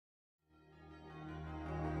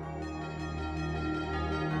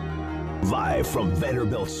Live from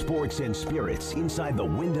Vanderbilt Sports and Spirits inside the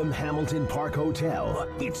Wyndham Hamilton Park Hotel,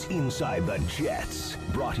 it's Inside the Jets.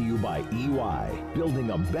 Brought to you by EY,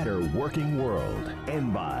 building a better working world.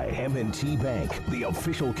 And by M&T Bank, the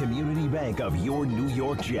official community bank of your New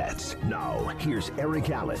York Jets. Now, here's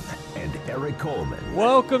Eric Allen and Eric Coleman.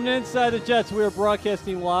 Welcome to Inside the Jets. We are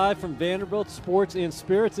broadcasting live from Vanderbilt Sports and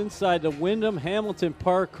Spirits inside the Wyndham Hamilton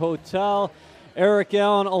Park Hotel. Eric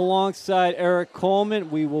Allen alongside Eric Coleman.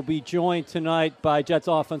 We will be joined tonight by Jets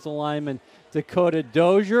offensive lineman Dakota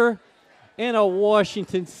Dozier and a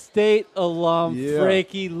Washington State alum,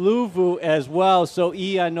 Frankie Luvu, as well. So,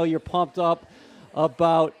 I know you're pumped up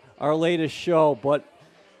about our latest show, but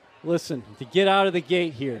listen, to get out of the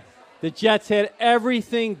gate here, the Jets had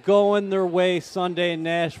everything going their way Sunday in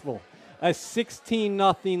Nashville. A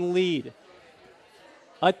 16-0 lead.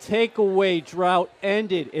 A takeaway drought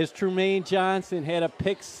ended as Trumaine Johnson had a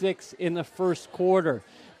pick six in the first quarter.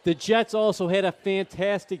 The Jets also had a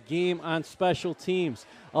fantastic game on special teams.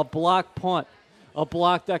 A blocked punt, a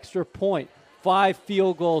blocked extra point, 5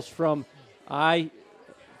 field goals from, I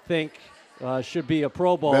think, should be a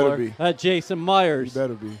Pro Bowler, Jason Myers.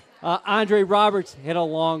 Better be. Andre Roberts had a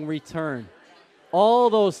long return.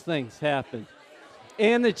 All those things happened.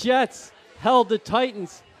 And the Jets held the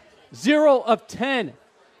Titans 0 of 10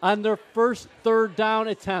 on their first third down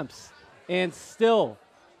attempts. And still,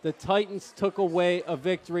 the Titans took away a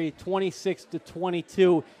victory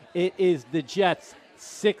 26-22. It is the Jets'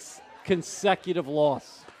 6th consecutive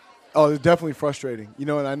loss. Oh, it's definitely frustrating.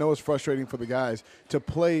 And I know it's frustrating for the guys to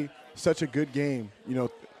play such a good game,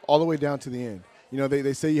 all the way down to the end.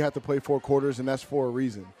 They say you have to play 4 quarters, and that's for a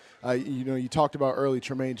reason. You talked about early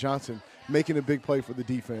Trumaine Johnson making a big play for the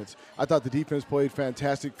defense. I thought the defense played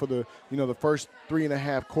fantastic for the first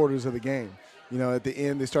 3.5 quarters of the game. At the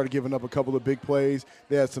end, they started giving up a couple of big plays.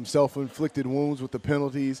 They had some self-inflicted wounds with the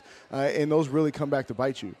penalties, and those really come back to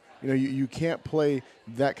bite you. You can't play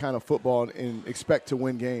that kind of football and expect to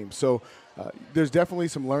win games. So there's definitely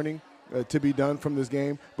some learning to be done from this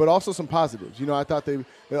game, but also some positives. I thought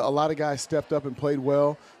a lot of guys stepped up and played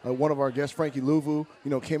well. One of our guests, Frankie Luvu,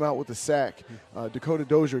 came out with a sack. Dakota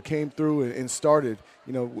Dozier came through and started,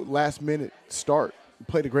 last minute start.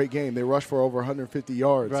 Played a great game. They rushed for over 150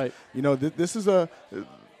 yards. Right. This is a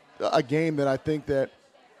game that I think that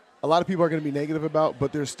a lot of people are going to be negative about,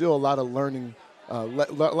 but there's still a lot of learning, a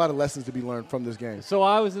lot of lessons to be learned from this game. So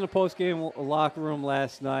I was in the post-game locker room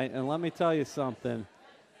last night, and let me tell you something.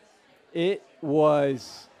 It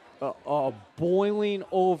was a boiling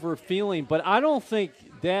over feeling, but I don't think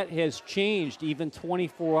that has changed even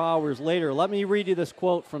 24 hours later. Let me read you this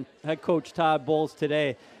quote from head coach Todd Bowles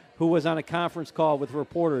today, who was on a conference call with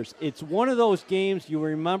reporters. It's one of those games you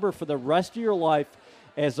remember for the rest of your life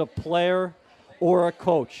as a player or a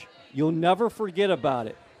coach. You'll never forget about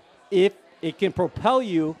it. If it can propel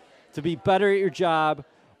you to be better at your job,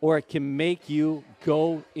 or it can make you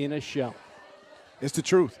go in a shell. It's the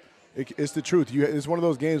truth. It's the truth. It's one of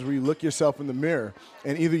those games where you look yourself in the mirror,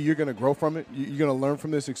 and either you're going to grow from it, you're going to learn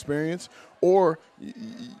from this experience, or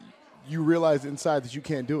you realize inside that you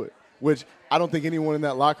can't do it, which I don't think anyone in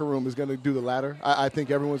that locker room is going to do the latter. I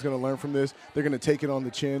think everyone's going to learn from this. They're going to take it on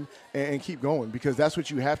the chin and keep going, because that's what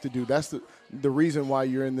you have to do. That's the reason why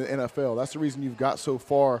you're in the NFL. That's the reason you've got so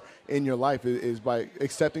far in your life is by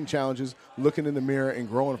accepting challenges, looking in the mirror, and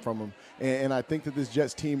growing from them. And I think that this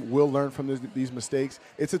Jets team will learn from these mistakes.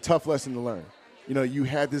 It's a tough lesson to learn. You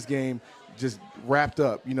had this game just wrapped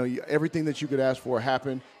up. Everything that you could ask for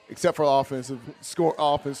happened, except for offense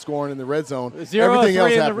scoring in the red zone. Everything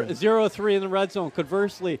else happened. 0-3 in the red zone.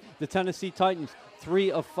 Conversely, the Tennessee Titans,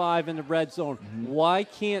 3 of 5 in the red zone. Mm-hmm. Why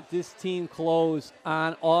can't this team close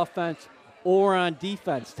on offense or on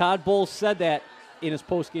defense? Todd Bowles said that in his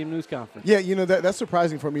post-game news conference. Yeah, that's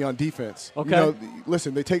surprising for me on defense. Okay.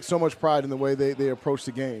 Listen, they take so much pride in the way they approach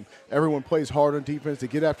the game. Everyone plays hard on defense. They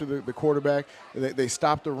get after the quarterback. They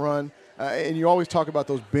stop the run. And you always talk about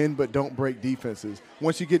those bend but don't break defenses.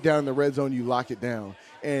 Once you get down in the red zone, you lock it down.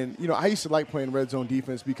 And, I used to like playing red zone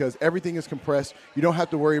defense because everything is compressed. You don't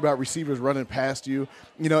have to worry about receivers running past you,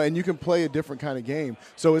 and you can play a different kind of game.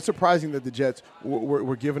 So it's surprising that the Jets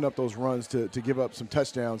were giving up those runs to give up some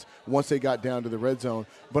touchdowns once they got down to the red zone.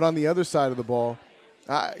 But on the other side of the ball,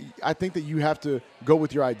 I think that you have to go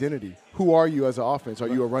with your identity. Who are you as an offense? Are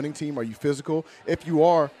you a running team? Are you physical? If you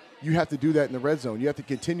are, you have to do that in the red zone. You have to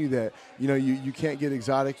continue that. You can't get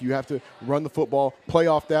exotic. You have to run the football, play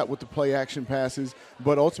off that with the play action passes,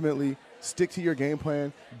 but ultimately stick to your game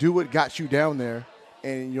plan, do what got you down there,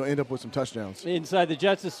 and you'll end up with some touchdowns. Inside the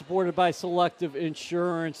Jets is supported by Selective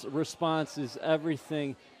Insurance. Response is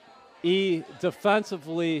everything.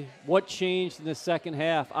 Defensively, what changed in the second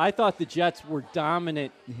half? I thought the Jets were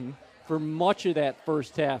dominant for much of that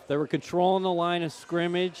first half. They were controlling the line of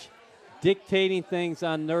scrimmage, dictating things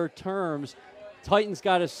on their terms. Titans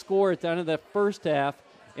got a score at the end of that first half,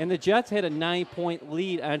 and the Jets had a 9-point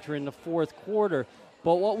lead entering the fourth quarter.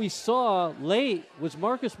 But what we saw late was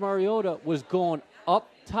Marcus Mariota was going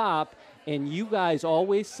up top, and you guys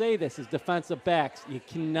always say this as defensive backs. You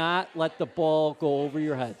cannot let the ball go over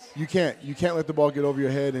your heads. You can't. You can't let the ball get over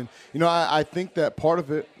your head. And, I think that part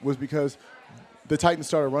of it was because the Titans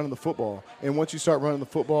started running the football. And once you start running the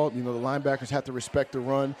football, the linebackers have to respect the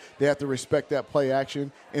run. They have to respect that play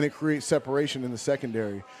action, and it creates separation in the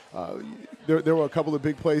secondary. There were a couple of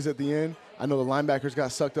big plays at the end. I know the linebackers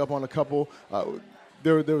got sucked up on a couple.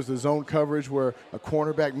 There was the zone coverage where a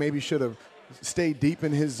cornerback maybe should have stayed deep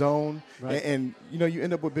in his zone. Right. And you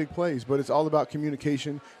end up with big plays. But it's all about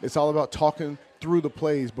communication. It's all about talking through the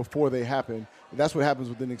plays before they happen. That's what happens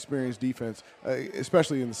with an experienced defense,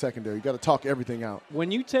 especially in the secondary. You got to talk everything out.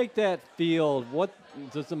 When you take that field, what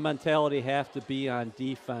does the mentality have to be on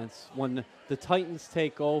defense? When the Titans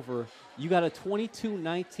take over, you got a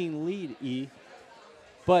 22-19 lead,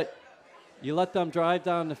 but you let them drive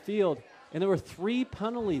down the field, and there were 3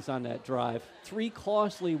 penalties on that drive, 3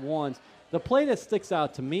 costly ones. The play that sticks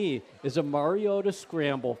out to me is a Mariota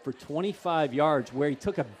scramble for 25 yards where he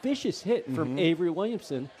took a vicious hit from Avery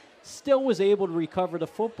Williamson, still was able to recover the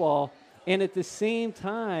football, and at the same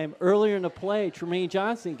time, earlier in the play, Tremaine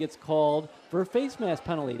Johnson gets called for a face mask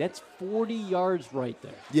penalty. That's 40 yards right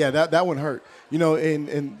there. Yeah, that one hurt.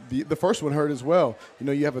 And the first one hurt as well.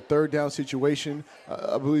 You have a third down situation.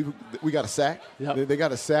 I believe we got a sack. Yep. They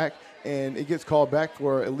got a sack, and it gets called back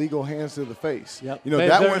for illegal hands to the face. Yep.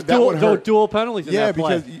 That one hurt. Dual penalties in that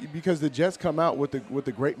play. because the Jets come out with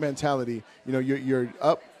the great mentality. You're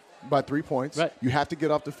up by 3 points. Right. You have to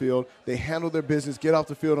get off the field. They handle their business, get off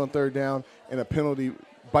the field on third down, and a penalty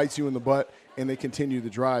bites you in the butt, and they continue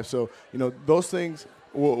the drive. So, those things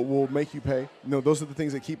will make you pay. Those are the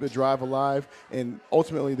things that keep the drive alive, and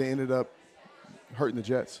ultimately they ended up hurting the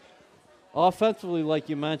Jets. Offensively, like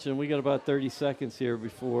you mentioned, we got about 30 seconds here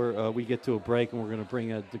before we get to a break, and we're going to bring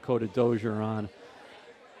Dakota Dozier on.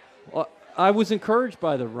 I was encouraged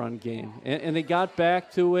by the run game, and they got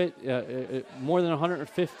back to it. More than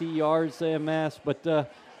 150 yards they amassed. But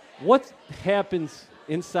what happens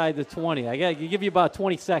inside the 20? I got to give you about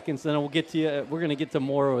 20 seconds, then we'll get to you. We're going to get to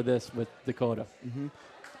more of this with Dakota. Mm-hmm.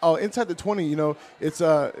 Oh, inside the 20,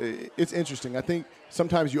 it's interesting. I think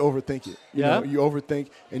sometimes you overthink it. You overthink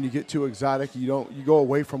and you get too exotic. You go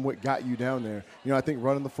away from what got you down there. I think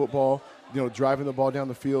running the football, driving the ball down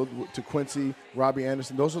the field to Quincy, Robbie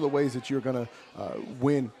Anderson, those are the ways that you're going to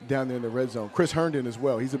win down there in the red zone. Chris Herndon as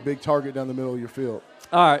well. He's a big target down the middle of your field.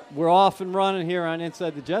 All right, we're off and running here on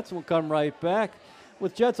Inside the Jets, and we'll come right back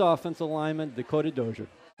with Jets offensive lineman Dakota Dozier.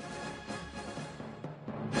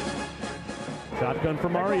 Shotgun for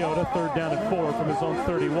Mariota, 3rd down and 4 from his own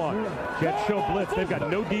 31. Jets show blitz. They've got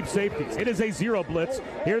no deep safeties. It is a 0 blitz.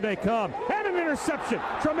 Here they come. And an interception.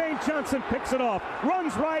 Tremaine Johnson picks it off.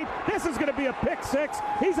 Runs right. This is going to be a pick 6.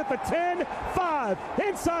 He's at the 10-5.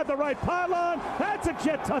 Inside the right pylon. That's a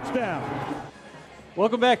Jet touchdown.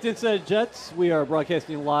 Welcome back to Inside the Jets. We are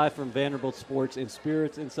broadcasting live from Vanderbilt Sports and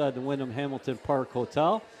Spirits inside the Wyndham Hamilton Park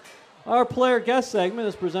Hotel. Our player guest segment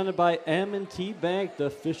is presented by M&T Bank, the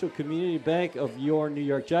official community bank of your New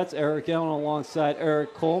York Jets. Eric Allen alongside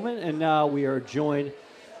Eric Coleman, and now we are joined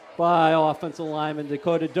by offensive lineman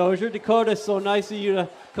Dakota Dozier. Dakota, so nice of you to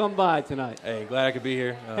come by tonight. Hey, glad I could be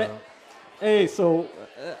here. Hey, so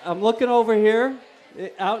I'm looking over here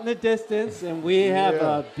out in the distance, and we have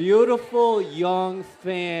a beautiful young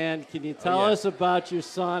fan. Can you tell us about your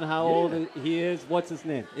son, how old he is? What's his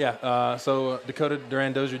name? So Dakota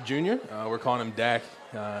Duran Dozier Jr., we're calling him Dak.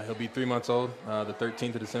 He'll be 3 months old the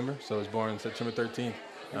 13th of December, so he's born September 13th.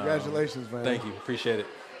 Congratulations, man. Thank you. Appreciate it.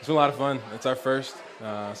 It's been a lot of fun. It's our first,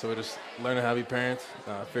 so we're just learning how to be parents,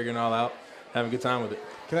 figuring it all out, having a good time with it.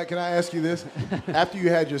 Can I ask you this? After you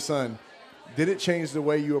had your son, did it change the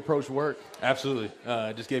way you approach work? Absolutely.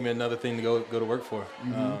 It just gave me another thing to go to work for,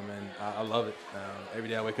 and I love it. Every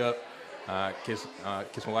day I wake up, kiss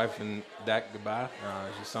my wife and Dak goodbye.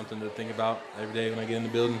 It's just something to think about every day when I get in the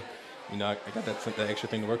building. I got that extra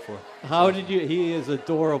thing to work for. He is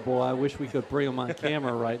adorable. I wish we could bring him on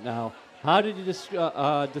camera right now. How did you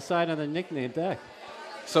decide on the nickname Dak?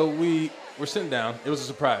 So we were sitting down. It was a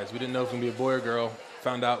surprise. We didn't know if it was going to be a boy or girl.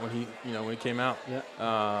 Found out when he came out,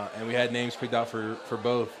 and we had names picked out for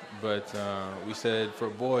both. But we said for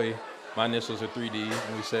a boy, my initials are 3D,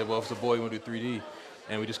 and we said, well, if it's a boy, we want to do 3D,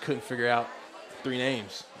 and we just couldn't figure out 3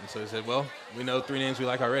 names. And so he said, well, we know 3 names we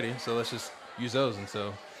like already, so let's just use those. And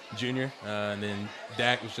so Junior, and then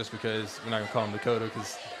Dak was just because we're not going to call him Dakota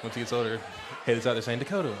because once he gets older, haters out there saying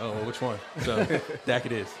Dakota. Oh, well, which one? So Dak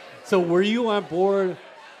it is. So were you on board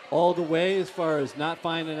all the way as far as not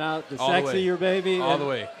finding out the sex of your baby? All the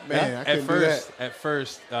way. Man, I couldn't do that. At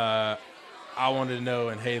first, I wanted to know,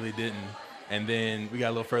 and Haley didn't. And then we got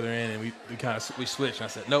a little further in, and we switched. And I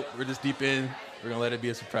said, nope, we're just deep in. We're going to let it be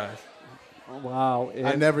a surprise. Oh, wow.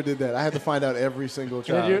 I never did that. I had to find out every single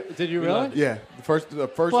child. Did you really? Yeah. The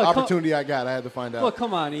first opportunity I got, I had to find out. Well,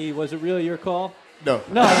 come on, E. Was it really your call? No.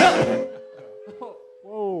 No.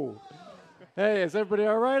 Whoa. Hey, is everybody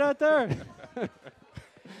all right out there?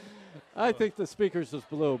 I think the speakers just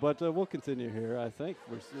blew, but we'll continue here. I think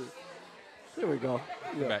there we go.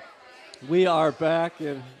 Yeah. Back. We are back,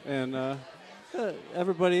 and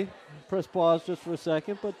everybody press pause just for a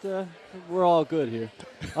second, but we're all good here.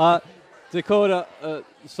 Dakota,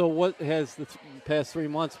 so what has the past 3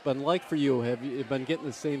 months been like for you? Have you been getting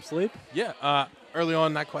the same sleep? Yeah, early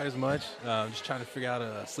on, not quite as much. Just trying to figure out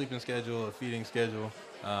a sleeping schedule, a feeding schedule.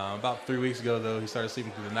 About 3 weeks ago, though, he started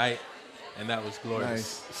sleeping through the night, and that was glorious.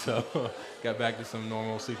 Nice. So got back to some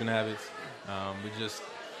normal sleeping habits. But just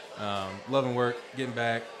loving work, getting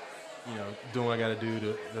back, doing what I got to do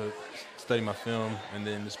to study my film, and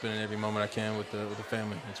then just spending every moment I can with the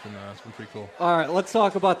family. It's been pretty cool. All right, let's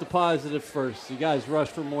talk about the positive first. You guys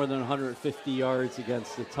rushed for more than 150 yards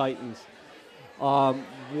against the Titans.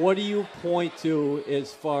 What do you point to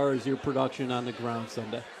as far as your production on the ground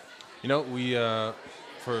Sunday? We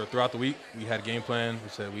for throughout the week we had a game plan. We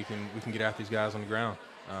said we can get after these guys on the ground,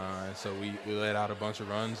 and so we let out a bunch of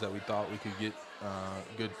runs that we thought we could get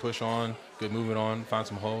good push on, good movement on, find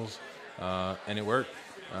some holes, and it worked.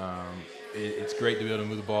 It's great to be able to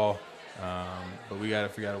move the ball, but we got to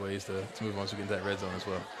figure out ways to move once we get into that red zone as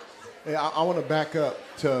well. Hey, I want to back up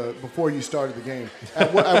to before you started the game.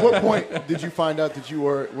 At what point did you find out that you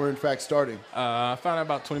were in fact starting? I found out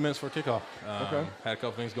about 20 minutes before kickoff. Okay. Had a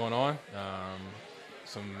couple things going on.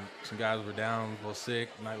 Some guys were down, a little sick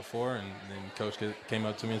the night before, and then coach came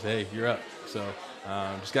up to me and said, hey, you're up. So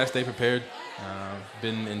just got to stay prepared.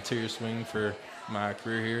 Been interior swing for my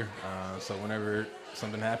career here, so whenever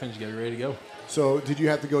something happens, you got to be ready to go. So did you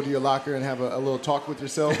have to go to your locker and have a little talk with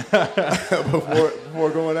yourself before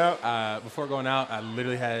going out? Before going out, I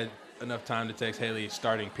literally had enough time to text Haley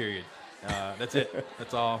starting period. That's it.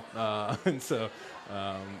 That's all. And so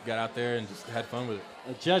got out there and just had fun with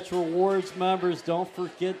it. Jets Rewards members, don't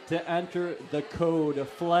forget to enter the code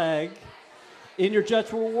FLAG in your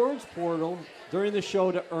Jets Rewards portal during the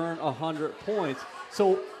show to earn 100 points.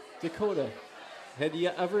 So, Dakota, had you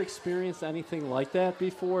ever experienced anything like that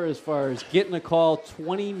before as far as getting a call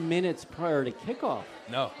 20 minutes prior to kickoff?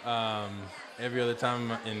 No. Every other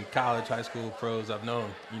time in college, high school, pros, I've known,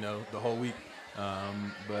 the whole week.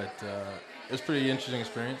 But it was a pretty interesting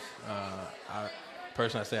experience.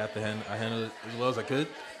 Personally, I say I handled it as well as I could.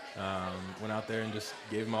 Went out there and just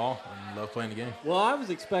gave them all and loved playing the game. Well, I was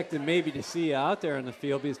expecting maybe to see you out there in the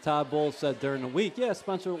field because Todd Bowles said during the week,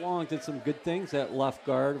 Spencer Long did some good things at left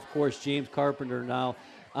guard. Of course, James Carpenter now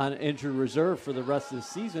on injured reserve for the rest of the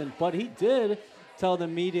season. But he did tell the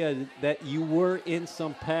media that you were in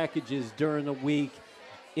some packages during the week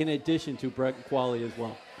in addition to Brett Qualley as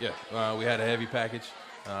well. Yeah, we had a heavy package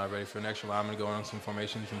ready for an extra lineman going on some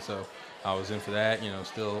formations, and so I was in for that,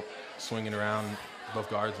 still swinging around both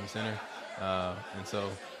guards and center. And so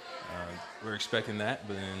we're expecting that,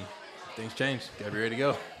 but then things changed. Got to be ready to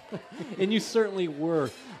go. And you certainly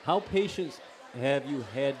were. How patient have you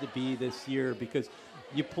had to be this year? Because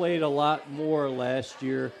you played a lot more last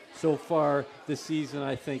year. So far this season,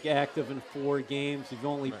 I think, active in 4 games. You've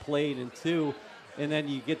only played in 2. And then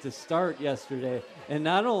you get to start yesterday. And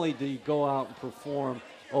not only do you go out and perform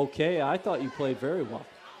okay, I thought you played very well.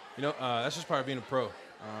 That's just part of being a pro.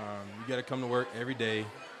 You got to come to work every day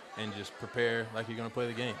and just prepare like you're going to play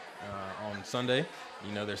the game. On Sunday,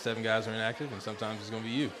 there's 7 guys who are inactive, and sometimes it's going to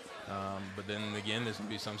be you. But then again, there's going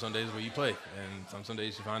to be some Sundays where you play, and some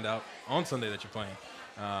Sundays you find out on Sunday that you're playing.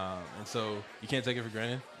 And so you can't take it for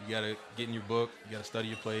granted. You got to get in your book. You got to study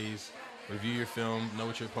your plays, review your film, know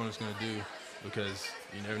what your opponent's going to do, because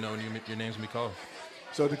you never know when your name's going to be called.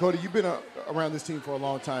 So, Dakota, you've been around this team for a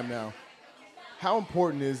long time now. How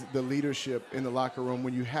important is the leadership in the locker room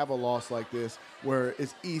when you have a loss like this where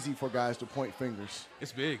it's easy for guys to point fingers?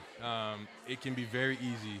 It's big. It can be very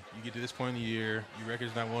easy. You get to this point in the year, your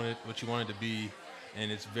record's not what you want it to be,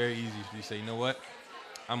 and it's very easy for you to say, you know what,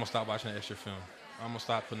 I'm going to stop watching that extra film. I'm going to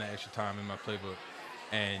stop putting that extra time in my playbook.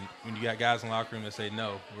 And when you got guys in the locker room that say,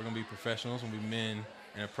 no, we're going to be professionals, we're going to be men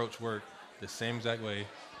and approach work the same exact way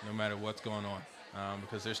no matter what's going on.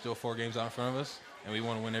 because there's still 4 games out in front of us, and we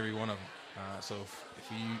want to win every one of them. So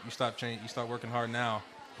if you start working hard now,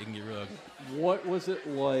 it can get real ugly. What was it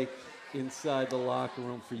like inside the locker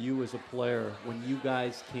room for you as a player when you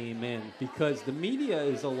guys came in? Because the media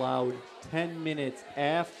is allowed 10 minutes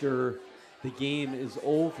after the game is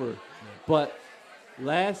over. But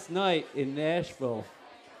last night in Nashville,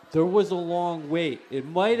 there was a long wait. It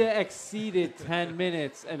might have exceeded 10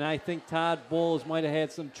 minutes, and I think Todd Bowles might have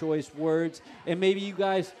had some choice words, and maybe you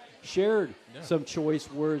guys shared some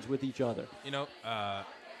choice words with each other.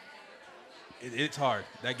 It's hard.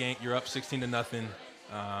 That game, you're up 16-0.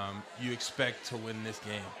 You expect to win this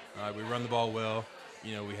game. We run the ball well.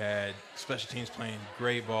 We had special teams playing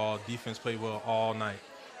great ball. Defense played well all night.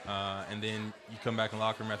 And then you come back in the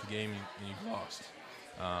locker room after the game and you've lost.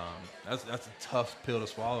 That's a tough pill to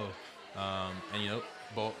swallow.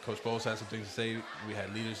 Coach Bowles had some things to say. We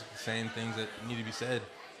had leaders saying things that need to be said.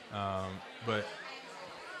 But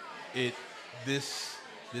this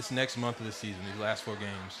next month of the season, these last 4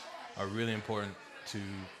 games, are really important to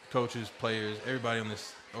coaches, players, everybody on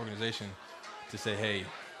this organization to say, hey,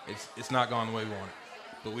 it's not gone the way we want it,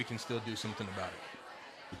 but we can still do something about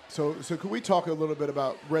it. So could we talk a little bit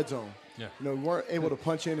about red zone? Yeah. We weren't able to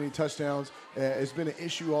punch in any touchdowns. It's been an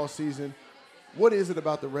issue all season. What is it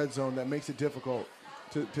about the red zone that makes it difficult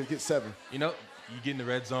to get 7? You get in the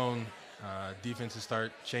red zone, defenses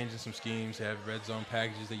start changing some schemes. They have red zone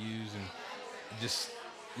packages they use, and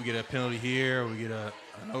we get a penalty here, or we get an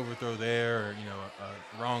overthrow there, or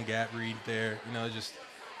a wrong gap read there. Just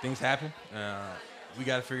things happen. We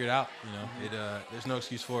got to figure it out. There's no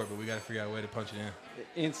excuse for it, but we got to figure out a way to punch it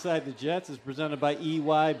in. Inside the Jets is presented by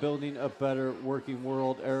EY, Building a Better Working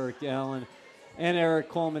World. Eric Allen and Eric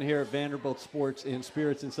Coleman here at Vanderbilt Sports and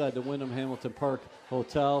Spirits inside the Wyndham Hamilton Park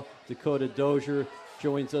Hotel. Dakota Dozier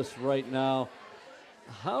joins us right now.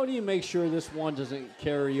 How do you make sure this one doesn't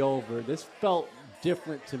carry over? This felt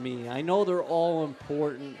different to me. I know they're all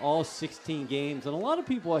important, all 16 games, and a lot of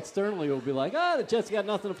people externally will be like, the Jets got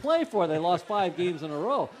nothing to play for. They lost 5 games in a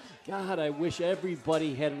row. God, I wish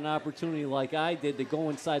everybody had an opportunity like I did to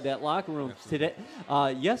go inside that locker room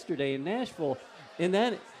yesterday in Nashville, and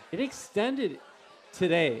then it extended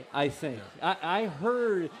today, I think. I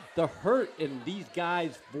heard the hurt in these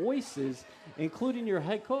guys' voices, including your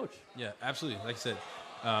head coach. Yeah, absolutely. Like I said,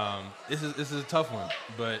 this is a tough one,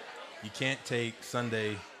 but you can't take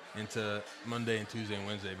Sunday into Monday and Tuesday and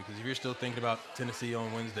Wednesday, because if you're still thinking about Tennessee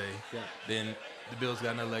on Wednesday, then the Bills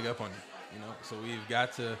got another leg up on you. So we've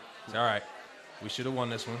got to say, all right, we should have won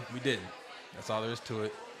this one. We didn't. That's all there is to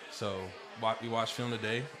it. So we watched film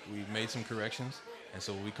today. We made some corrections. And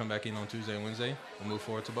so when we come back in on Tuesday and Wednesday, we'll move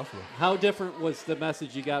forward to Buffalo. How different was the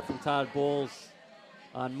message you got from Todd Bowles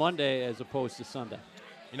on Monday as opposed to Sunday?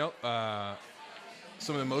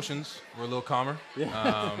 Some of the emotions were a little calmer,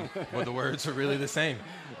 but the words are really the same.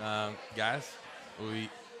 Guys,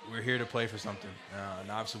 we're here to play for something. And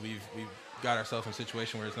obviously we've got ourselves in a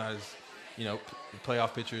situation where it's not as, the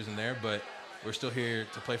playoff picture isn't there, but we're still here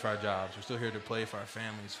to play for our jobs. We're still here to play for our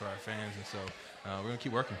families, for our fans, and so we're going to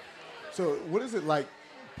keep working. So what is it like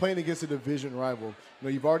playing against a division rival?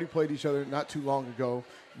 You've already played each other not too long ago.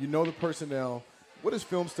 You know the personnel. What is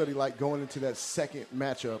film study like going into that second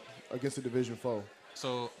matchup against a division foe?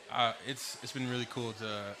 So it's been really cool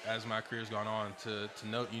to, as my career's gone on, to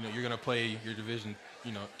note, you're going to play your division,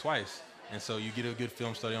 twice. And so you get a good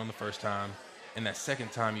film study on the first time. And that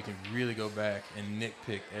second time, you can really go back and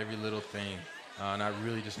nitpick every little thing. And I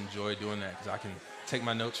really just enjoy doing that, because I can take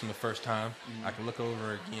my notes from the first time. I can look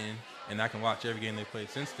over again, and I can watch every game they played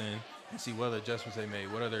since then and see what other adjustments they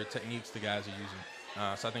made, what other techniques the guys are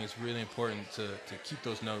using. So I think it's really important to keep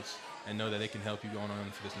those notes and know that they can help you going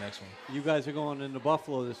on for this next one. You guys are going into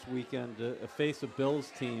Buffalo this weekend to face a Bills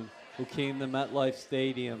team who came to MetLife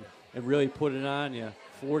Stadium and really put it on you,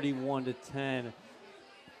 41-10.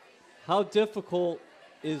 How difficult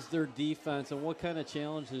is their defense, and what kind of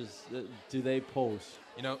challenges do they pose?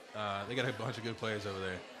 They got a bunch of good players over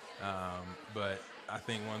there. But I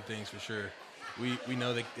think one thing's for sure, we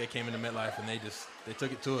know they came into MetLife and they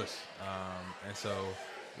took it to us. And so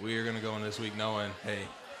we're going to go in this week knowing, hey,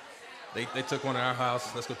 they took one in our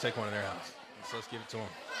house, let's go take one in their house. So let's give it to them.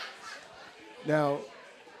 Now,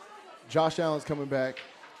 Josh Allen's coming back.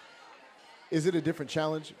 Is it a different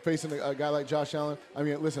challenge facing a guy like Josh Allen? I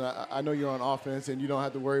mean, listen, I know you're on offense and you don't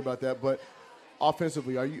have to worry about that, but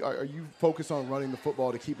offensively, are you focused on running the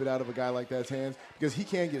football to keep it out of a guy like that's hands? Because he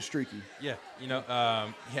can get streaky. Yeah, he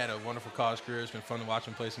had a wonderful college career. It's been fun to watch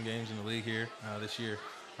him play some games in the league here this year.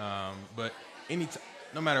 But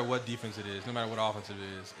no matter what defense it is, no matter what offense it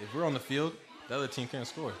is, if we're on the field, the other team can't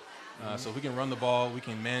score. So if we can run the ball, we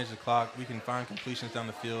can manage the clock, we can find completions down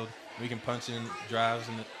the field, we can punch in drives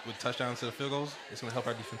with touchdowns to the field goals, it's going to help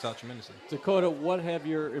our defense out tremendously. Dakota, what have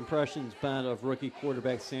your impressions been of rookie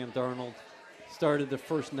quarterback Sam Darnold? Started the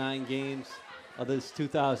first 9 games of this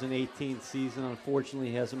 2018 season. Unfortunately,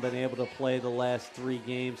 he hasn't been able to play the last 3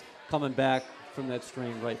 games, coming back from that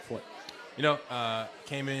strained right foot.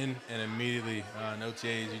 Came in and immediately in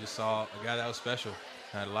OTAs, you just saw a guy that was special.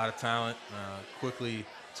 Had a lot of talent, quickly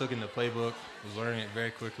took in the playbook, was learning it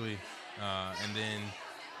very quickly, and then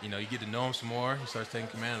you get to know him some more. He starts taking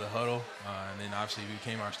command of the huddle, and then obviously he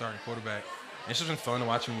became our starting quarterback. And it's just been fun to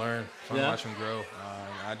watch him learn, fun to watch him grow.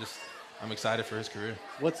 I'm excited for his career.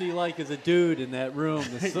 What's he like as a dude in that room,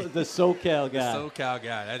 the SoCal guy? The SoCal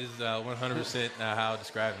guy. That is 100% how I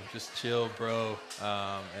describe him. Just chill, bro,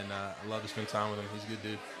 and I love to spend time with him. He's a good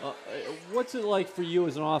dude. What's it like for you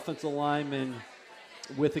as an offensive lineman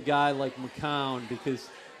with a guy like McCown? Because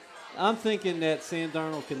I'm thinking that Sam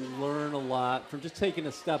Darnold can learn a lot from just taking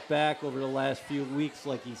a step back over the last few weeks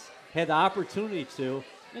like he's had the opportunity to,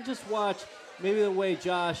 and just watch maybe the way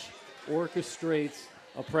Josh orchestrates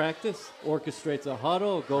a practice, orchestrates a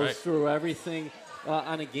huddle, goes through everything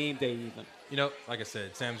on a game day even. Like I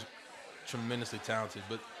said, Sam's tremendously talented,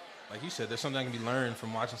 but like you said, there's something that can be learned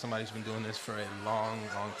from watching somebody who's been doing this for a long,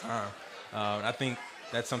 long time. I think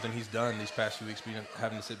that's something he's done these past few weeks,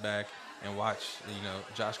 having to sit back and watch,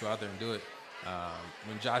 Josh go out there and do it.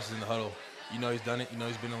 When Josh is in the huddle, he's done it.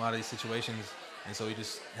 He's been in a lot of these situations, and so he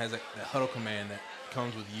just has that huddle command that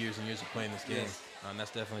comes with years and years of playing this game. Yes. And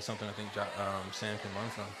that's definitely something I think Sam can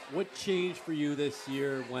learn from. What changed for you this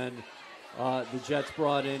year when the Jets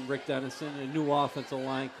brought in Rick Dennison, a new offensive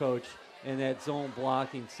line coach, and that zone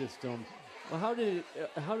blocking system? Well, how did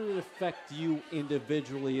it affect you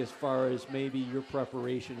individually as far as maybe your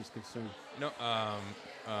preparation is concerned?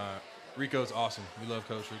 Rico's awesome. We love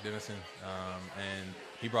Coach Rick Dennison, and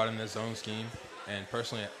he brought in this zone scheme. And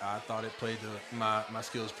personally, I thought it played to my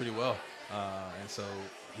skills pretty well. And so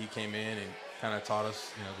he came in and kind of taught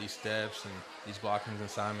us, these steps and these blocking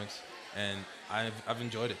assignments. And I've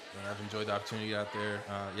enjoyed it. And I've enjoyed the opportunity to get out there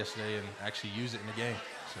yesterday and actually use it in the game.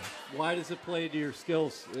 So. Why does it play to your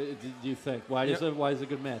skills, do you think? Why is it a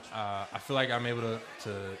good match? I feel like I'm able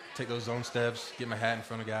to take those zone steps, get my hat in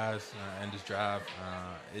front of guys, and just drive.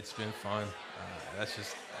 It's been fun. That's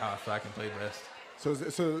just how I feel I can play best. So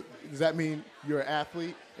does that mean you're an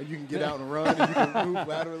athlete and you can get out and run and you can move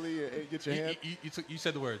laterally and get your hand? You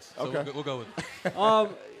said the words, so okay. we'll go with it.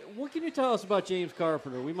 What can you tell us about James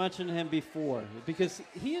Carpenter? We mentioned him before because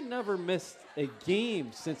he had never missed a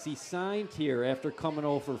game since he signed here after coming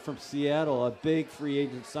over from Seattle, a big free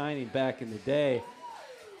agent signing back in the day.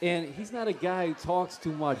 And he's not a guy who talks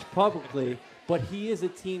too much publicly, but he is a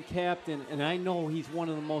team captain, and I know he's one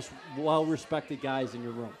of the most well-respected guys in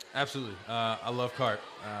your room. Absolutely. I love Carp.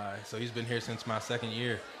 So he's been here since my second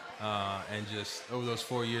year, and just over those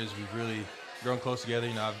 4 years, we've really grown close together.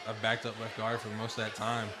 I've backed up left guard for most of that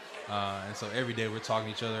time, and so every day we're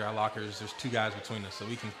talking to each other. Our lockers, there's 2 guys between us, so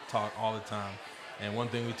we can talk all the time. And one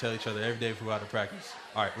thing we tell each other every day if we go out to practice,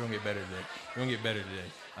 all right, we're going to get better today. We're going to get better today.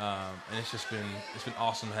 And it's been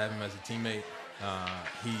awesome to have him as a teammate.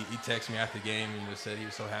 He texted me after the game and just said he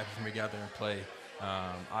was so happy for me to get out there and play.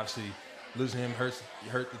 Obviously, losing him hurt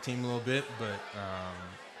the team a little bit, but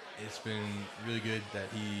it's been really good that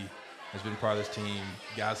he has been part of this team.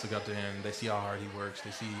 Guys look up to him. They see how hard he works.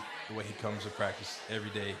 They see the way he comes to practice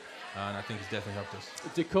every day. And I think it's definitely helped us.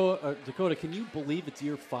 Dakota, can you believe it's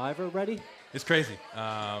year 5 already? It's crazy.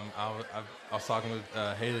 I was talking with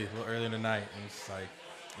Haley a little earlier in the night, and it's like,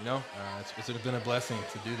 it's been a blessing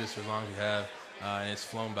to do this for as long as we have, and it's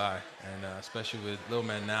flown by. And especially with little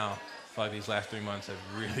man now, I feel like these last 3 months have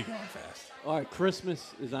really gone fast. All right,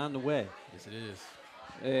 Christmas is on the way. Yes, it is.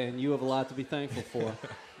 And you have a lot to be thankful for.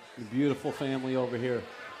 Your beautiful family over here.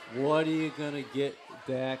 What are you gonna get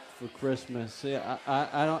Dak for Christmas? Yeah,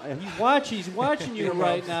 I don't. He's watching you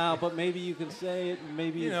right now, but maybe you can say it.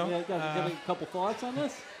 Maybe got a couple thoughts on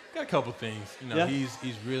this. Got a couple things.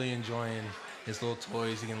 He's really enjoying his little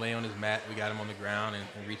toys. He can lay on his mat. We got him on the ground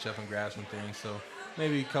and reach up and grab some things. So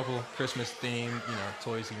maybe a couple Christmas themed,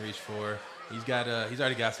 toys he can reach for. He's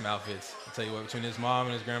already got some outfits. I'll tell you what, between his mom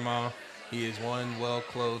and his grandma, he is one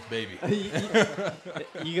well-clothed baby.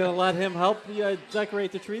 You gonna let him help you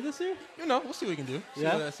decorate the tree this year? We'll see what we can do. See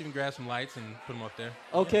if we can grab some lights and put them up there.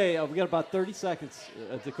 Okay, we got about 30 seconds,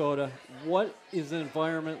 Dakota. What is the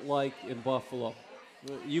environment like in Buffalo?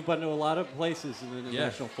 You've been to a lot of places in the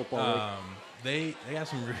National Football League. They got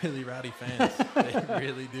some really rowdy fans. They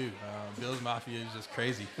really do. Bills Mafia is just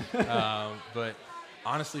crazy. But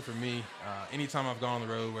honestly, for me, anytime I've gone on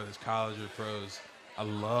the road, whether it's college or pros, I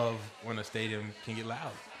love when a stadium can get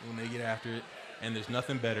loud, when they get after it. And there's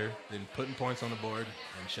nothing better than putting points on the board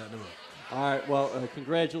and shutting them up. All right, well,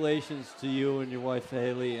 congratulations to you and your wife,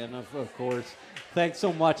 Haley, and of course, thanks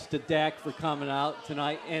so much to Dak for coming out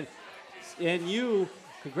tonight. And you,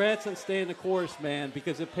 congrats on staying the course, man,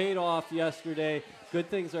 because it paid off yesterday. Good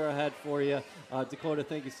things are ahead for you. Dakota,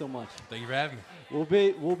 thank you so much. Thank you for having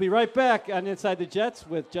me. We'll be right back on Inside the Jets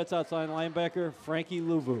with Jets outside linebacker Frankie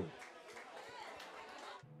Luvu.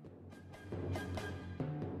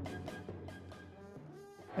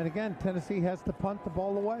 And again, Tennessee has to punt the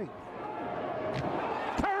ball away.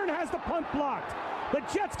 Kern has the punt blocked. The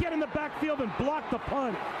Jets get in the backfield and block the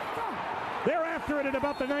punt. They're after it at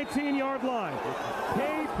about the 19-yard line.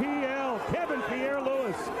 KPL, Kevin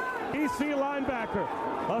Pierre-Louis, EC linebacker,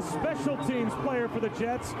 a special teams player for the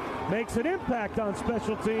Jets, makes an impact on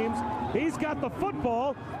special teams. He's got the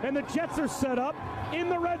football, and the Jets are set up in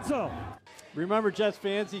the red zone. Remember, Jets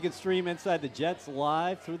fans, you can stream Inside the Jets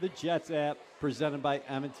live through the Jets app presented by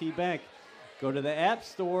M&T Bank. Go to the App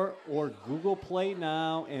Store or Google Play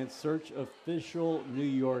now and search official New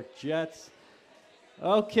York Jets.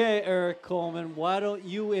 Okay, Eric Coleman, why don't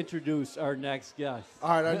you introduce our next guest? All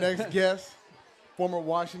right, our next guest, former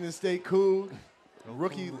Washington State Coug, a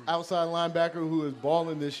rookie outside linebacker who is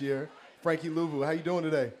balling this year, Frankie Luvu. How you doing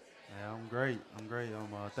today? Yeah, I'm great.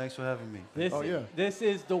 Thanks for having me. This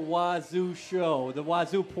is the Wazoo show, the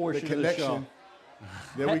Wazoo portion of the show.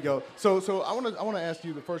 There we go. So I want to ask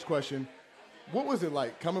you the first question. What was it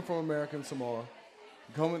like coming from American Samoa,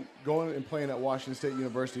 going and playing at Washington State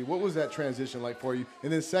University? What was that transition like for you?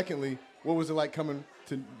 And then secondly, what was it like coming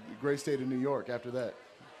to the great state of New York after that?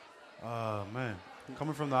 Man,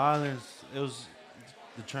 coming from the islands, it was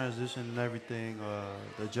the transition and everything,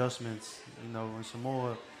 the adjustments. You know, in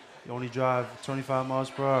Samoa, you only drive 25 miles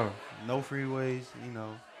per hour, no freeways, you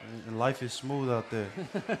know, and life is smooth out there.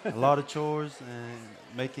 A lot of chores, and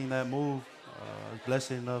making that move, I was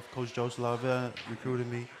blessed enough. Coach Joseph Lavelle recruited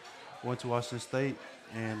me, went to Washington State,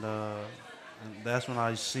 and that's when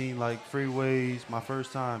I seen like freeways. My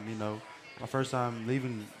first time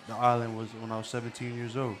leaving the island was when I was 17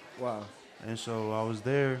 years old. Wow. And so I was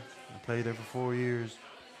there, I played there for 4 years,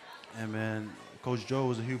 and man, Coach Joe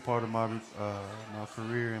was a huge part of my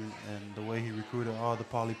career and the way he recruited all the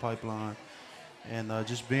poly pipeline. And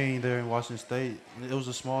just being there in Washington State, it was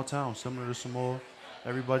a small town, similar to Samoa.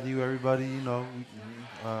 Everybody knew everybody, you know.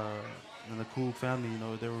 And the Coug family, you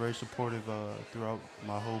know, they were very supportive throughout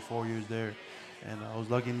my whole 4 years there. And I was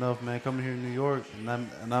lucky enough, man, coming here to New York,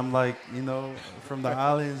 and I'm like, you know, from the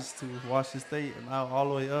islands to Washington State, and now all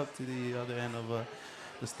the way up to the other end of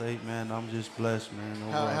the state, man. I'm just blessed, man.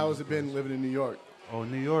 How has it been living in New York? Oh,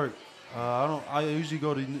 New York. I usually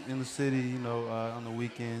go to in the city, you know, on the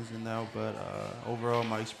weekends and now, but overall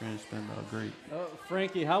my experience has been great.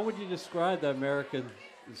 Frankie, how would you describe the American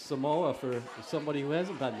Samoa for somebody who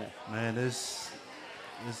hasn't been there? Man, it's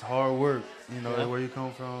hard work, you know, where you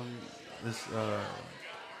come from. It's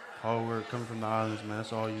hard work coming from the islands, man.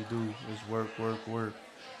 That's all you do is work.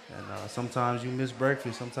 And sometimes you miss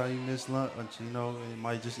breakfast, sometimes you miss lunch, you know, and you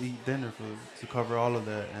might just eat dinner to cover all of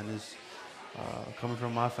that. And it's coming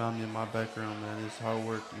from my family and my background, man, it's hard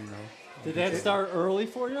work, you know. Did that start early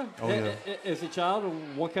for you? Oh, yeah. As a child, or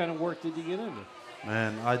what kind of work did you get into?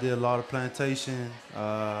 Man, I did a lot of plantation.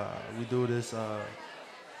 We do this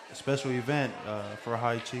special event for a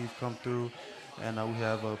high chief come through, and we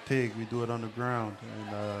have a pig. We do it on the ground,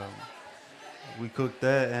 and we cook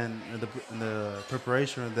that, and the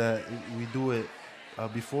preparation of that, we do it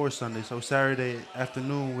before Sunday. So Saturday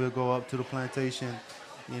afternoon, we'll go up to the plantation,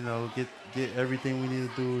 you know, get everything we need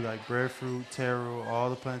to do, like breadfruit, taro, all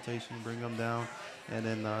the plantation, bring them down. And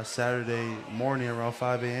then Saturday morning around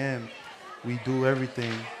 5 a.m., we do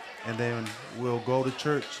everything, and then we'll go to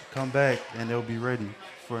church, come back, and they'll be ready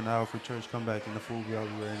for an hour for church, come back, and the food will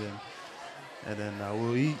be ready. And then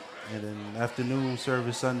we'll eat, and then afternoon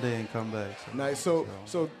service Sunday and come back. So, nice.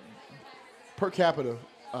 So per capita,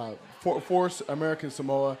 for American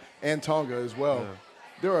Samoa and Tonga as well, yeah.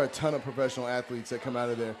 There are a ton of professional athletes that come out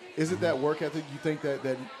of there. Is it that work ethic you think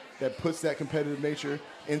that puts that competitive nature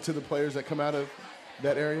into the players that come out of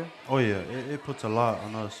that area? Oh yeah, it puts a lot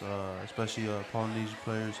on us, especially Polynesian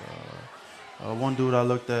players. One dude I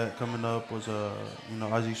looked at coming up was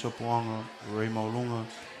Isaac Sopuanga, Raymond Lunga,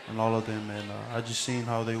 and all of them, and I just seen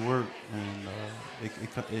how they work, and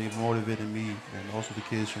it motivated me and also the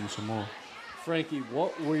kids from Samoa. Frankie,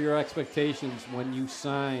 what were your expectations when you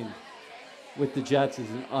signed with the Jets as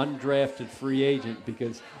an undrafted free agent?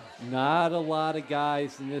 Because not a lot of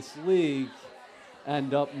guys in this league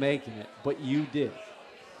end up making it, but you did.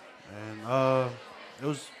 And it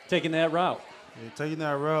was taking that route. Yeah, taking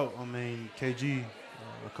that route, I mean, KG,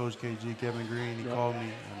 Coach KG, Kevin Green, he called me,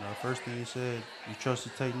 and first thing he said, you trust the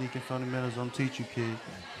technique and fundamentals, I'm teach you, kid,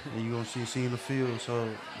 and you're going to see in the field. So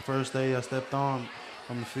the first day I stepped on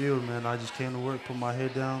the field, man, I just came to work, put my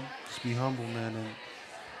head down, just be humble, man,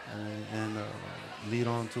 and lead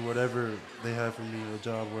on to whatever they have for me, a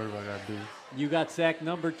job, whatever I got to do. You got sack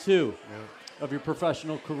number 2 of your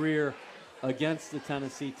professional career against the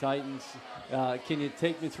Tennessee Titans. Can you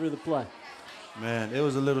take me through the play? Man, it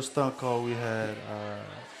was a little stunt call we had.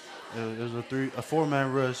 It was a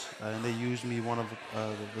 4-man rush, and they used me, one of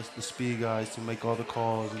the speed guys, to make all the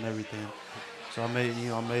calls and everything. So I made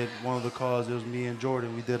one of the calls. It was me and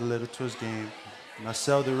Jordan. We did a little twist game, and I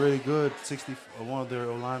sold it really good. One of their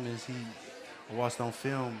linemen, I watched on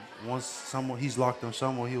film. Once he's locked on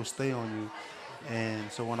someone, he'll stay on you. And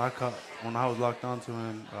so when I was locked onto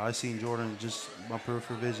him, I seen Jordan, just my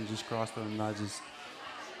peripheral vision just crossed him, and I just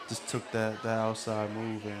took that outside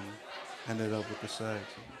move and ended up with the sack.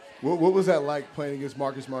 What was that like playing against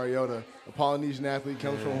Marcus Mariota, a Polynesian athlete,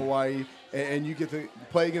 comes from Hawaii, and you get to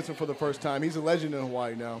play against him for the first time? He's a legend in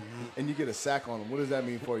Hawaii now, and you get a sack on him. What does that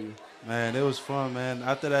mean for you? Man, it was fun, man.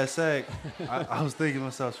 After that sack, I was thinking to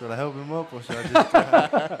myself, should I help him up or should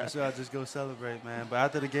I just go celebrate, man? But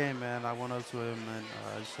after the game, man, I went up to him and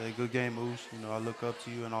I said, good game, Oos. I look up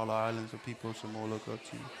to you, and all the islands of people, some more look up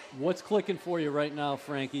to you. What's clicking for you right now,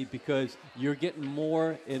 Frankie? Because you're getting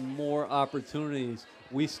more and more opportunities.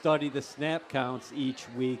 We study the snap counts each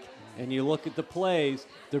week, and you look at the plays,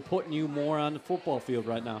 they're putting you more on the football field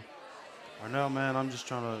right now. Right now, man, I'm just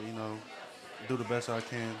trying to, do the best I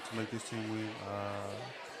can to make this team win.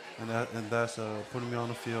 And that's putting me on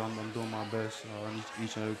the field. I'm doing my best on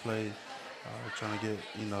each and every play, trying to get,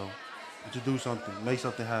 to do something, make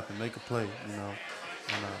something happen, make a play, and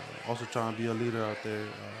also trying to be a leader out there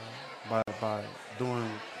by doing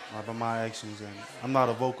by my actions. And I'm not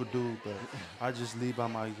a vocal dude, but I just lead by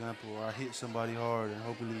my example, or I hit somebody hard, and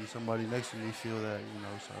hopefully somebody next to me feel that,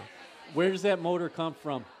 So Where does that motor come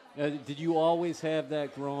from? Did you always have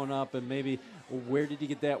that growing up, and maybe where did you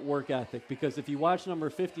get that work ethic? Because if you watch number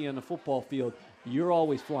 50 on the football field, you're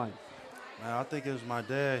always flying. Man, I think it was my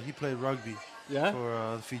dad. He played rugby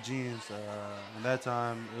for the Fijians. And that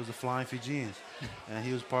time, it was the Flying Fijians. And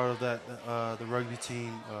he was part of that the rugby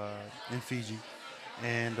team in Fiji.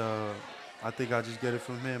 And I think I just get it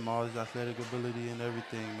from him, all his athletic ability and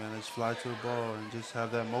everything, man. Just fly to the ball and just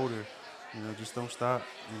have that motor. Just don't stop.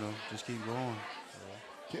 Just keep going.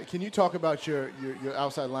 Can you talk about your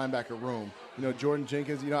outside linebacker room? Jordan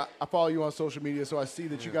Jenkins, I follow you on social media, so I see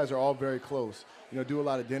that you guys are all very close. Do a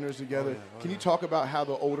lot of dinners together. Can you talk about how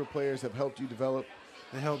the older players have helped you develop?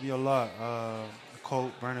 They helped me a lot.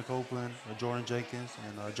 Brandon Copeland, Jordan Jenkins,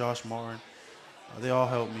 and Josh Martin. They all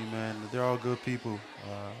help me, man. They're all good people.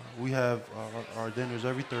 We have our dinners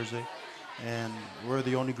every Thursday, and we're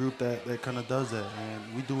the only group that kind of does that.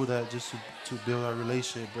 And we do that just to build our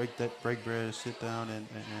relationship, break bread, sit down, and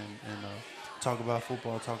talk about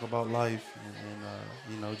football, talk about life,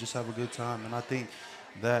 and just have a good time. And I think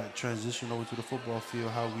that transition over to the football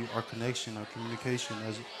field, how our connection, our communication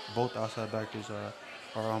as both outside backers are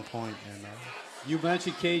on point. And you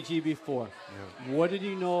mentioned KG before. Yeah. What did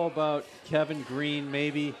you know about Kevin Green,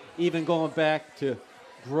 maybe even going back to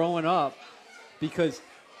growing up? Because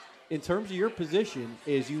in terms of your position,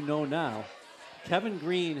 as you know now, Kevin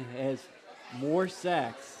Green has more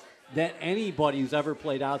sacks than anybody who's ever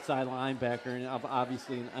played outside linebacker, and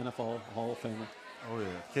obviously an NFL Hall of Famer. Oh, yeah.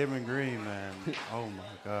 Kevin Green, man. Oh, my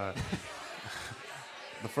God.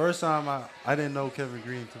 The first time I didn't know Kevin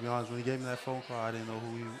Green, to be honest. When he gave me that phone call, I didn't know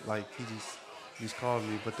who he just called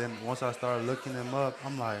me. But then once I started looking him up,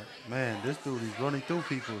 I'm like, man, this dude is running through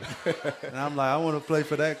people. And I'm like, I want to play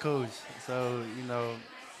for that coach. So,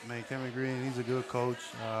 man, Kevin Green, he's a good coach.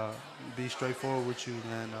 Be straightforward with you,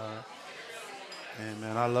 man. And,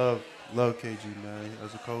 man, I love KG, man,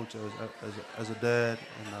 as a coach, as a dad,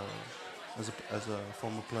 and as a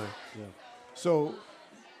former player. Yeah. So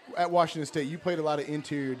at Washington State, you played a lot of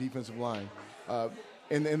interior defensive line.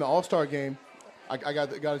 In the All-Star game, I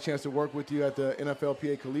got a chance to work with you at the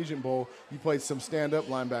NFLPA Collegiate Bowl. You played some stand-up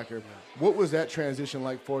linebacker. Yeah. What was that transition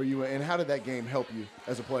like for you, and how did that game help you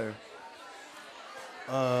as a player?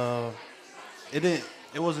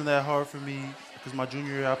 It wasn't that hard for me because my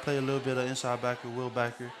junior year I played a little bit of inside backer, will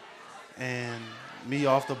backer, and me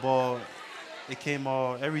off the ball,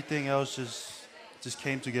 everything else just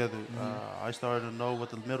came together. Mm-hmm. I started to know what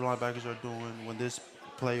the middle linebackers are doing when this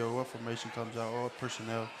play or what formation comes out or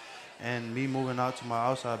personnel, and me moving out to my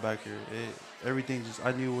outside backer, everything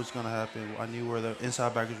I knew what was going to happen. I knew where the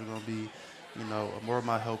inside backers were going to be, where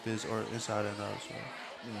my help is or inside and out. So.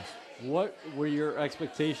 Yes. What were your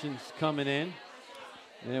expectations coming in?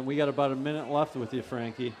 And we got about a minute left with you,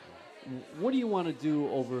 Frankie. What do you want to do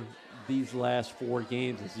over these last 4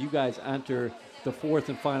 games as you guys enter the 4th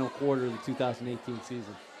and final quarter of the 2018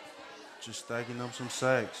 season? Just stacking up some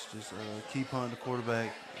sacks. Just keep hunting the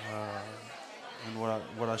quarterback. And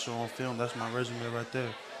what I show on film, that's my resume right there.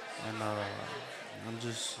 And I'm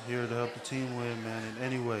just here to help the team win, man, in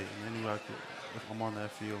any way I could, if I'm on that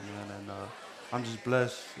field, man. And I'm just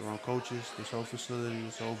blessed around coaches, this whole facility,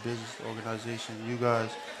 this whole business organization, you guys.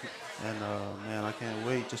 And, man, I can't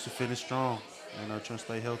wait just to finish strong and try to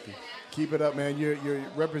stay healthy. Keep it up, man. You're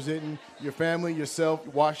representing your family, yourself,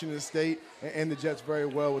 Washington State, and the Jets very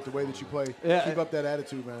well with the way that you play. Yeah, Keep up that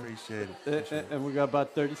attitude, man. Appreciate it. And we got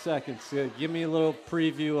about 30 seconds. Give me a little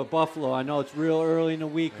preview of Buffalo. I know it's real early in the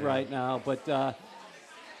week right now, but,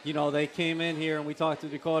 you know, they came in here and we talked to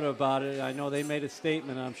Dakota about it. I know they made a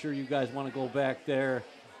statement. I'm sure you guys want to go back there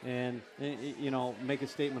and, you know, make a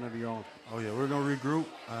statement of your own. Oh, yeah, we're going to regroup,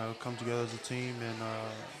 come together as a team,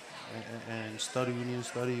 and study. We need to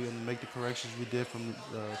study and make the corrections we did from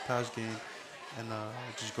the past game, and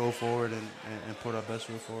just go forward and put our best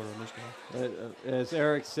foot forward on this game. As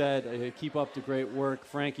Eric said, keep up the great work.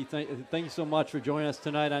 Frankie, thank you so much for joining us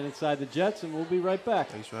tonight on Inside the Jets, and we'll be right back.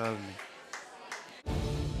 Thanks for having me.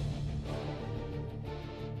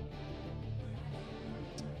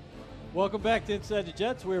 Welcome back to Inside the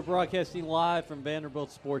Jets. We're broadcasting live from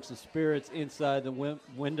Vanderbilt Sports and Spirits inside the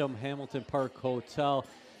Wyndham Hamilton Park Hotel.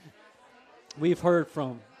 We've heard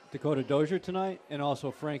from Dakota Dozier tonight and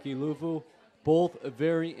also Frankie Luvu, both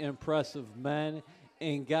very impressive men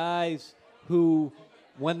and guys who,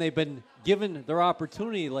 when they've been given their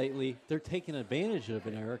opportunity lately, they're taking advantage of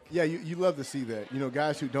it, Eric. Yeah, you love to see that. You know,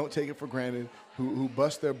 guys who don't take it for granted, who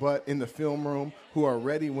bust their butt in the film room, who are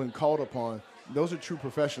ready when called upon. Those are true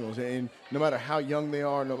professionals, and no matter how young they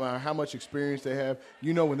are, no matter how much experience they have,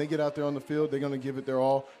 you know when they get out there on the field, they're going to give it their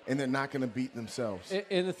all, and they're not going to beat themselves.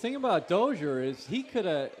 And the thing about Dozier is he could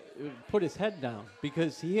have put his head down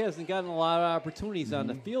because he hasn't gotten a lot of opportunities on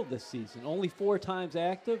the field this season. Only 4 times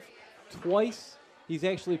active, twice he's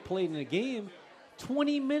actually played in a game,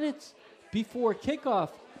 20 minutes before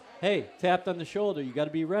kickoff. Hey, tapped on the shoulder. You got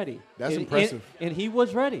to be ready. That's impressive. And he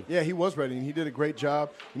was ready. Yeah, he was ready, and he did a great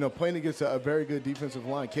job. You know, playing against a very good defensive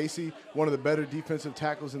line. Casey, one of the better defensive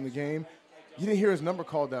tackles in the game. You didn't hear his number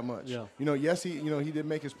called that much. Yeah. You know, yes, he did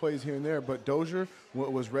make his plays here and there, but Dozier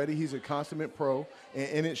was ready. He's a consummate pro,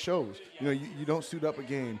 and it shows. You know, you don't suit up a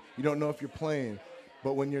game. You don't know if you're playing,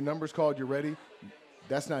 but when your number's called, you're ready.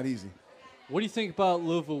 That's not easy. What do you think about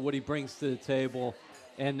Luvu, what he brings to the table?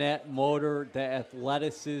 And that motor, that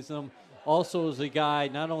athleticism, also as a guy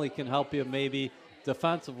not only can help you maybe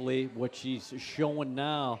defensively, which he's showing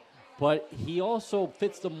now, but he also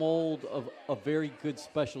fits the mold of a very good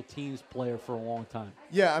special teams player for a long time.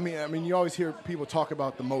 Yeah, I mean, you always hear people talk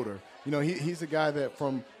about the motor. You know, he's a guy that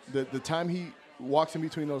from the time he walks in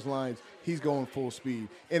between those lines, he's going full speed.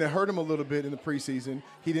 And it hurt him a little bit in the preseason.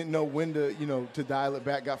 He didn't know when to dial it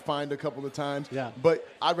back, got fined a couple of times. Yeah. But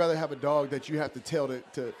I'd rather have a dog that you have to tell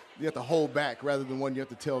you have to hold back rather than one you have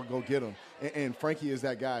to tell go get him. And Frankie is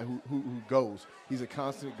that guy who goes. He's a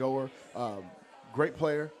constant goer, great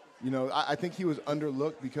player. You know, I think he was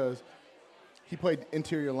underlooked because he played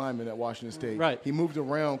interior lineman at Washington State. Right. He moved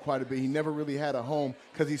around quite a bit. He never really had a home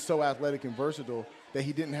because he's so athletic and versatile that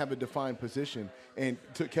he didn't have a defined position. And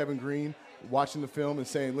took Kevin Green watching the film and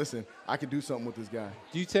saying, listen, I could do something with this guy.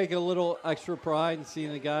 Do you take a little extra pride in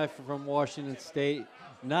seeing a guy from Washington State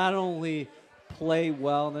not only play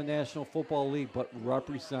well in the National Football League, but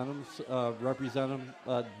represent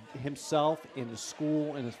himself and his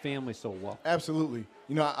school and his family so well? Absolutely.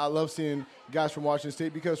 You know, I love seeing guys from Washington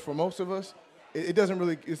State because for most of us, it doesn't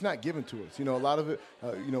really – it's not given to us. You know, a lot of it,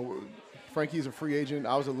 Frankie is a free agent.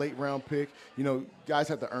 I was a late-round pick. You know, guys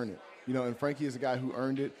have to earn it. You know, and Frankie is a guy who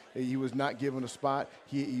earned it. He was not given a spot.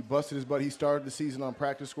 He busted his butt. He started the season on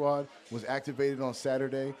practice squad, was activated on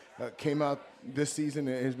Saturday, came out this season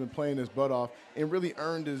and has been playing his butt off and really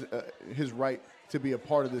earned his right to be a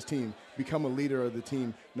part of this team, become a leader of the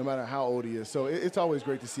team, no matter how old he is. So it's always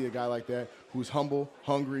great to see a guy like that who's humble,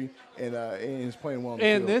 hungry, and is playing well on the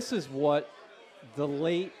field. And this is what the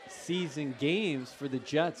late season games for the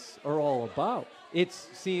Jets are all about. It's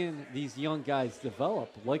seeing these young guys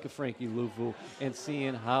develop, like a Frankie Luvu, and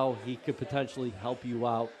seeing how he could potentially help you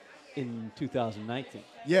out in 2019.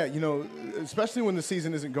 Yeah, especially when the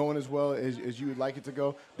season isn't going as well as you would like it to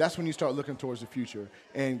go, that's when you start looking towards the future.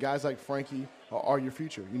 And guys like Frankie are your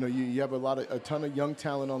future. You have a ton of young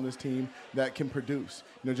talent on this team that can produce.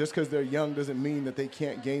 Just because they're young doesn't mean that they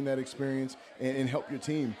can't gain that experience and help your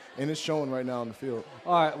team. And it's showing right now on the field.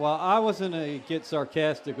 All right, well, I wasn't going to get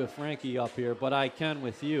sarcastic with Frankie up here, but I can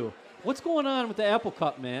with you. What's going on with the Apple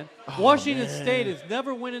Cup, man? Washington State is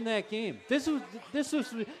never winning that game. This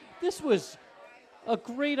was a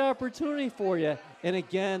great opportunity for you. And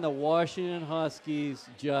again, the Washington Huskies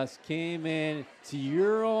just came in to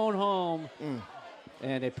your own home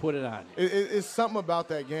and they put it on you. It's something about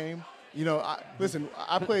that game. Listen,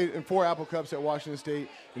 I played in 4 Apple Cups at Washington State.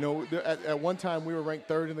 At one time we were ranked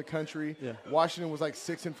 3rd in the country. Yeah. Washington was like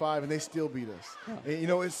 6-5, and they still beat us. Oh. And,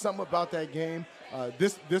 it's something about that game.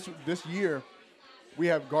 This year, we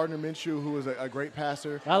have Gardner Minshew, who is a great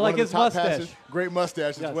passer. I like his mustache. Passers, great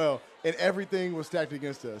mustache as well. And everything was stacked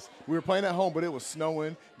against us. We were playing at home, but it was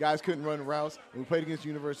snowing. Guys couldn't run routes. And we played against the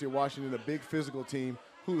University of Washington, a big physical team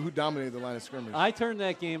who dominated the line of scrimmage. I turned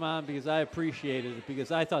that game on because I appreciated it,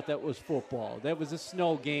 because I thought that was football. That was a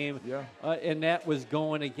snow game, and that was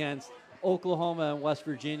going against Oklahoma and West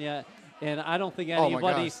Virginia. And I don't think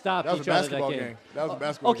anybody stopped each other that game. That was a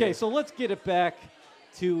basketball game. Okay, so let's get it back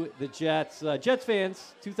to the Jets. Jets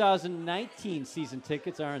fans, 2019 season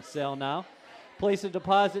tickets are on sale now. Place a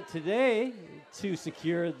deposit today to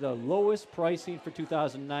secure the lowest pricing for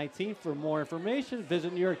 2019. For more information,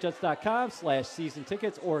 visit NewYorkJets.com/season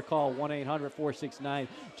tickets or call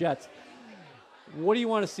 1-800-469-JETS. What do you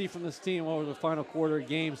want to see from this team over the final quarter of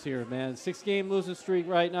games here, man? 6-game losing streak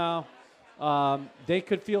right now. They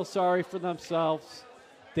could feel sorry for themselves.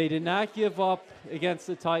 They did not give up against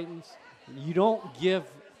the Titans. You don't give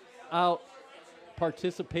out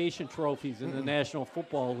participation trophies in the National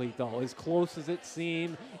Football League, though, as close as it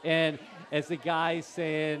seemed. And as the guys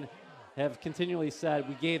have continually said,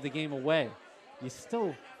 we gave the game away. You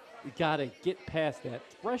got to get past that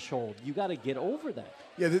threshold. You got to get over that.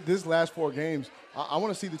 Yeah, this last 4 games, I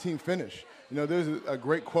want to see the team finish. There's a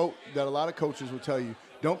great quote that a lot of coaches will tell you: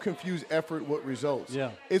 don't confuse effort with results.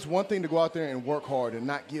 Yeah. It's one thing to go out there and work hard and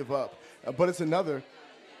not give up, but it's another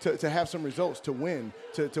to have some results, to win,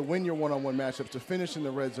 to win your one-on-one matchups, to finish in the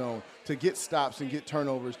red zone, to get stops and get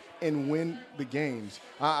turnovers and win the games.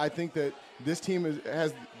 I think that this team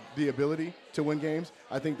has the ability to win games.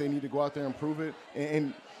 I think they need to go out there and prove it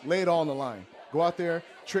and lay it all on the line. Go out there,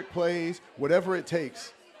 trick plays, whatever it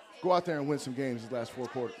takes. Go out there and win some games this last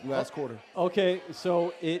quarter. Okay,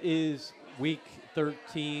 so it is week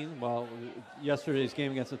 13. Well, yesterday's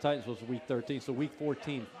game against the Titans was week 13, so week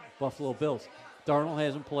 14, Buffalo Bills. Darnold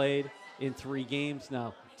hasn't played in 3 games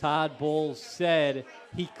now. Todd Bowles said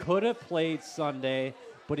he could have played Sunday,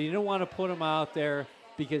 but he didn't want to put him out there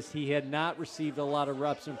because he had not received a lot of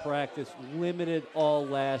reps in practice, limited all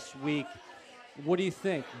last week. What do you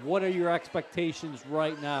think? What are your expectations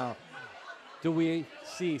right now? Do we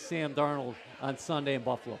see Sam Darnold on Sunday in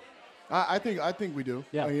Buffalo? I think we do.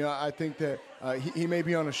 Yeah. I think that he may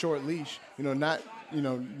be on a short leash, not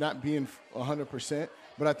being 100%.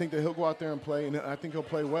 But I think that he'll go out there and play, and I think he'll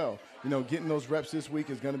play well. Getting those reps this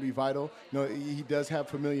week is going to be vital. He does have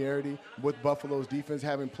familiarity with Buffalo's defense,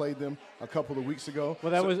 having played them a couple of weeks ago.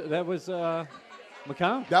 Well, that was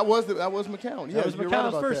McCown. That was McCown. Yeah, that was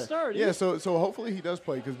McCown's first start. Yeah, so hopefully he does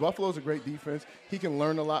play, because Buffalo's a great defense. He can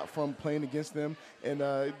learn a lot from playing against them, and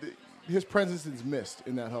his presence is missed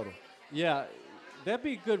in that huddle. Yeah, that'd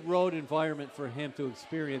be a good road environment for him to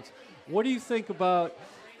experience. What do you think about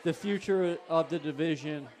the future of the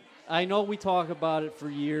division? I know we talk about it for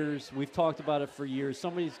years. We've talked about it for years.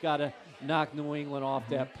 Somebody's got to knock New England off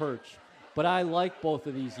that perch. But I like both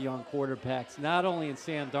of these young quarterbacks, not only in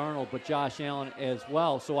Sam Darnold, but Josh Allen as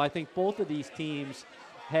well. So I think both of these teams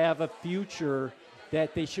have a future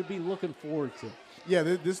that they should be looking forward to. Yeah,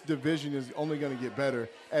 this division is only going to get better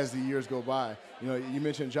as the years go by. You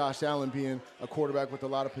mentioned Josh Allen being a quarterback with a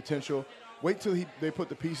lot of potential. Wait till they put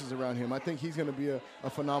the pieces around him. I think he's going to be a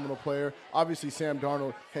phenomenal player. Obviously, Sam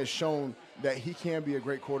Darnold has shown that he can be a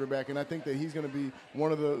great quarterback, and I think that he's going to be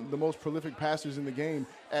one of the most prolific passers in the game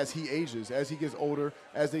as he ages, as he gets older,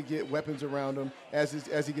 as they get weapons around him, as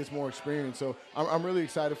he gets more experience. So I'm really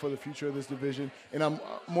excited for the future of this division, and I'm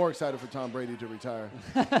more excited for Tom Brady to retire.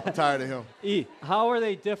 I'm tired of him. How are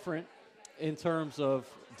they different in terms of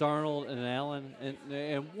Darnold and Allen,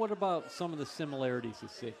 and what about some of the similarities you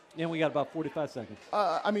see? And we got about 45 seconds.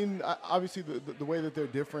 Obviously the way that they're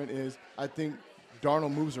different is, I think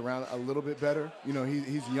Darnold moves around a little bit better.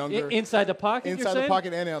 He's younger. Inside the pocket, Inside the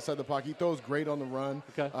pocket and outside the pocket. He throws great on the run.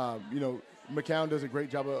 Okay. McCown does a great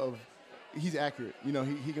job of he's accurate. You know,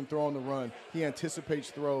 he can throw on the run. He anticipates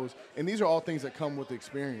throws. And these are all things that come with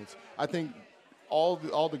experience. I think all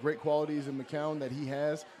the great qualities in McCown that he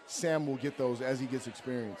has, Sam will get those as he gets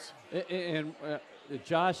experience. And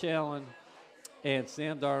Josh Allen and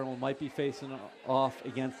Sam Darnold might be facing off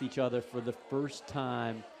against each other for the first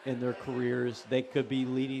time in their careers. They could be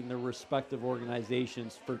leading their respective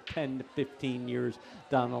organizations for 10 to 15 years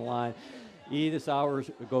down the line. This hour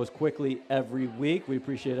goes quickly every week. We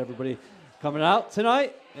appreciate everybody coming out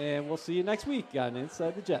tonight, and we'll see you next week on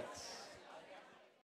Inside the Jets.